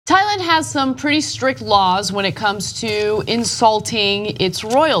Thailand has some pretty strict laws when it comes to insulting its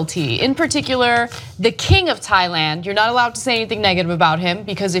royalty. In particular, the King of Thailand. You're not allowed to say anything negative about him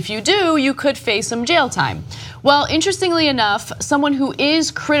because if you do, you could face some jail time. Well, interestingly enough, someone who is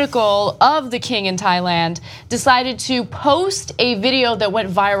critical of the king in Thailand decided to post a video that went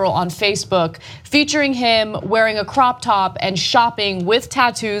viral on Facebook featuring him wearing a crop top and shopping with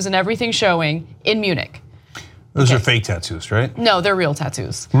tattoos and everything showing in Munich. Those are fake tattoos, right? No, they're real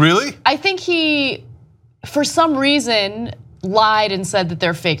tattoos. Really? I think he, for some reason, lied and said that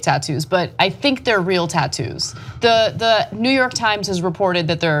they're fake tattoos, but I think they're real tattoos. The New York Times has reported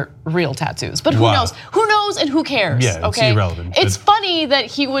that they're real tattoos, but who knows? Who knows and who cares? Yeah, it's irrelevant. It's funny that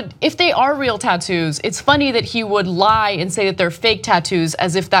he would, if they are real tattoos, it's funny that he would lie and say that they're fake tattoos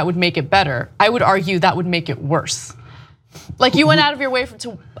as if that would make it better. I would argue that would make it worse. Like you went out of your way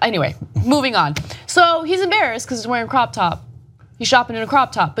anyway, moving on. So he's embarrassed because he's wearing a crop top. He's shopping in a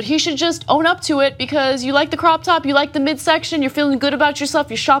crop top, but he should just own up to it because you like the crop top, you like the midsection, you're feeling good about yourself,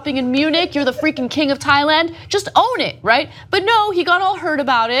 you're shopping in Munich, you're the freaking king of Thailand, just own it, right? But no, he got all hurt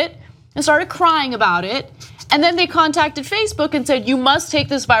about it and started crying about it. And then they contacted Facebook and said, you must take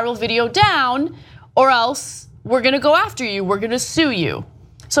this viral video down or else we're gonna go after you, we're gonna sue you.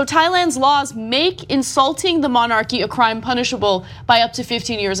 So Thailand's laws make insulting the monarchy a crime punishable by up to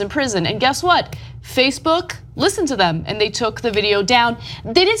 15 years in prison. And guess what? Facebook listened to them and they took the video down.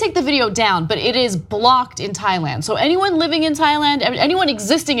 They didn't take the video down, but it is blocked in Thailand. So anyone living in Thailand, anyone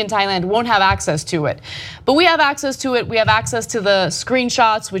existing in Thailand won't have access to it. But we have access to it. We have access to the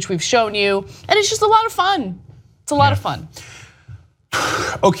screenshots, which we've shown you. And it's just a lot of fun. It's a lot of fun.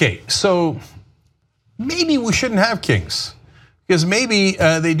 Okay, so maybe we shouldn't have kings. Because maybe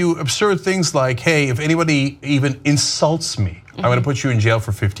they do absurd things like, hey, if anybody even insults me, I'm gonna put you in jail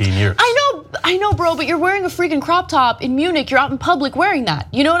for 15 years. I know, bro, but you're wearing a freaking crop top in Munich. You're out in public wearing that.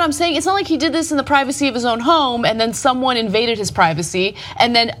 You know what I'm saying? It's not like he did this in the privacy of his own home and then someone invaded his privacy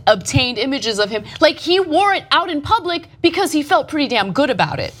and then obtained images of him. Like he wore it out in public because he felt pretty damn good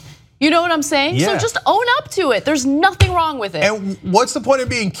about it. You know what I'm saying? Yeah. So just own up to it. There's nothing wrong with it. And what's the point of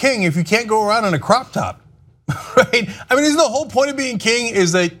being king if you can't go around in a crop top? Right? I mean, isn't the whole point of being king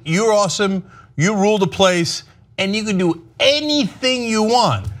is that you're awesome, you rule the place, and you can do anything you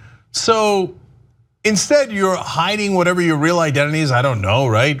want. So instead, you're hiding whatever your real identity is. I don't know,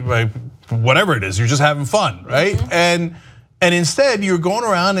 right? Whatever it is, you're just having fun, right? And instead, you're going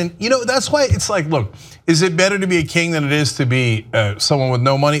around, and that's why it's like, look, is it better to be a king than it is to be someone with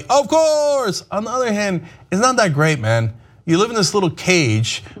no money? Of course. On the other hand, it's not that great, man. You live in this little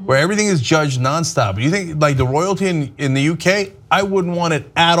cage where everything is judged nonstop. You think like the royalty in the UK? I wouldn't want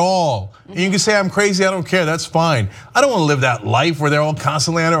it at all. And you can say I'm crazy, I don't care, that's fine. I don't want to live that life where they're all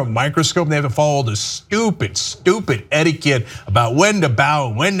constantly under a microscope and they have to follow all this stupid etiquette about when to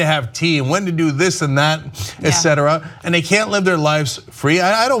bow, when to have tea, and when to do this and that, etc. And they can't live their lives free.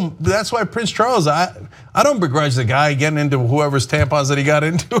 I don't. That's why Prince Charles. I don't begrudge the guy getting into whoever's tampons that he got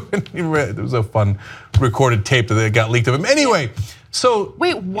into. It was a fun recorded tape that got leaked of him. Anyway, so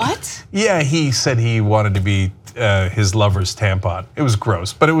wait, what? Yeah, he said he wanted to be his lover's tampon. It was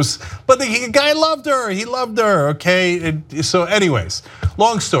gross, but the guy loved her. He loved her. Okay, so anyways,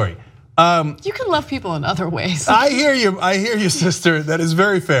 long story. You can love people in other ways. I hear you, sister. That is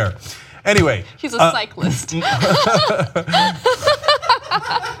very fair. Anyway, he's a cyclist.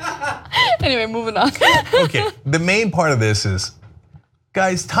 Anyway, moving on. Okay, the main part of this is,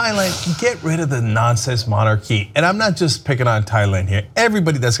 guys, Thailand, get rid of the nonsense monarchy. And I'm not just picking on Thailand here.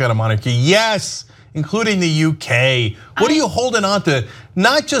 Everybody that's got a monarchy, yes, including the UK. What are you holding on to?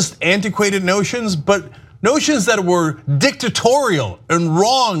 Not just antiquated notions, but notions that were dictatorial and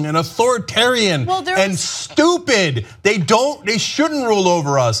wrong and authoritarian and stupid. They shouldn't rule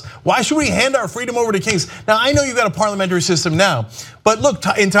over us. Why should we hand our freedom over to kings? Now, I know you've got a parliamentary system now, but look,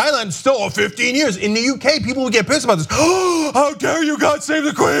 in Thailand, still 15 years. In the UK, people would get pissed about this. Oh, how dare you, God save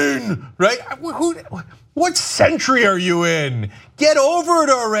the Queen, right? What century are you in? Get over it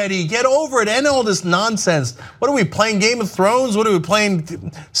already, get over it, end all this nonsense. What are we playing, Game of Thrones? What are we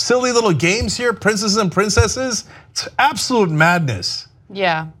playing, silly little games here, princes and princesses? It's absolute madness.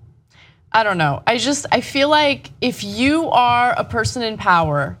 Yeah, I don't know. I feel like if you are a person in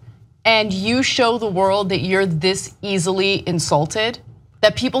power and you show the world that you're this easily insulted,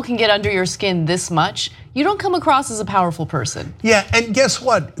 that people can get under your skin this much, you don't come across as a powerful person. Yeah, and guess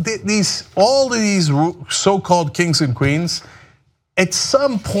what? All of these so-called kings and queens, at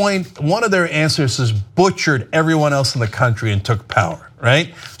some point, one of their ancestors butchered everyone else in the country and took power,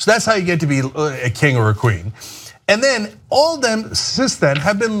 right? So that's how you get to be a king or a queen. And then all of them since then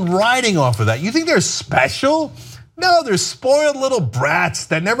have been riding off of that. You think they're special? No, they're spoiled little brats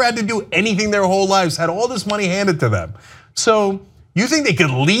that never had to do anything their whole lives, had all this money handed to them. So you think they could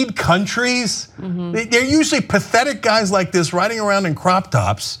lead countries? They're usually pathetic guys like this riding around in crop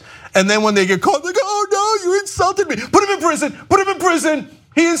tops. And then when they get caught, they go, oh no, you insulted me. Put him in prison, put him in prison.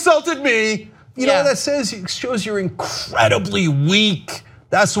 He insulted me. You know what that says? It shows you're incredibly weak.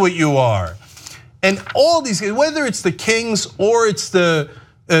 That's what you are. And all these, whether it's the kings or it's the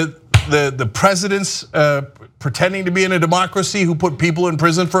presidents pretending to be in a democracy who put people in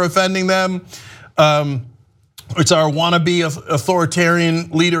prison for offending them. It's our wannabe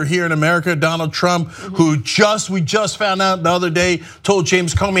authoritarian leader here in America, Donald Trump, who we just found out the other day, told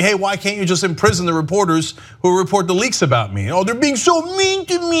James Comey, hey, why can't you just imprison the reporters who report the leaks about me? Oh, they're being so mean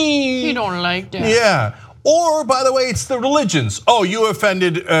to me. You don't like that. Yeah. Or, by the way, it's the religions. Oh, you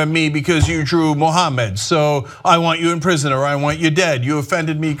offended me because you drew Muhammad, so I want you in prison or I want you dead. You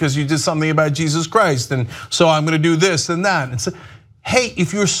offended me because you did something about Jesus Christ, and so I'm gonna do this and that. And so, hey,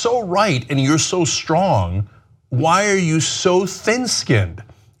 if you're so right and you're so strong, why are you so thin-skinned?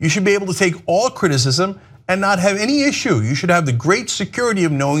 You should be able to take all criticism and not have any issue. You should have the great security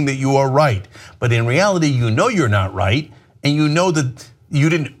of knowing that you are right. But in reality, you know you're not right, and you know that you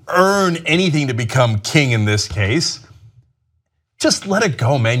didn't earn anything to become king in this case. Just let it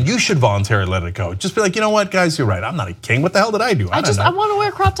go, man. You should voluntarily let it go. Just be like, you know what, guys, you're right. I'm not a king. What the hell did I do? I want to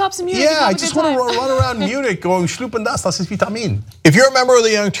wear crop tops in Munich. Yeah, I just want to run around Munich going, schlupen das ist Vitamin. If you're a member of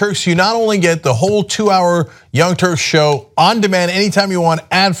the Young Turks, you not only get the whole 2-hour Young Turks show on demand anytime you want,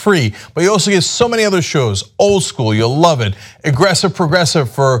 ad-free, but you also get so many other shows. Old school, you'll love it. Aggressive progressive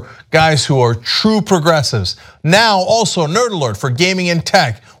for guys who are true progressives. Now also Nerd Alert for gaming and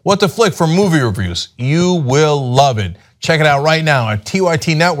tech. What to Flick for movie reviews. You will love it. Check it out right now at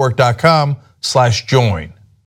tytnetwork.com/join.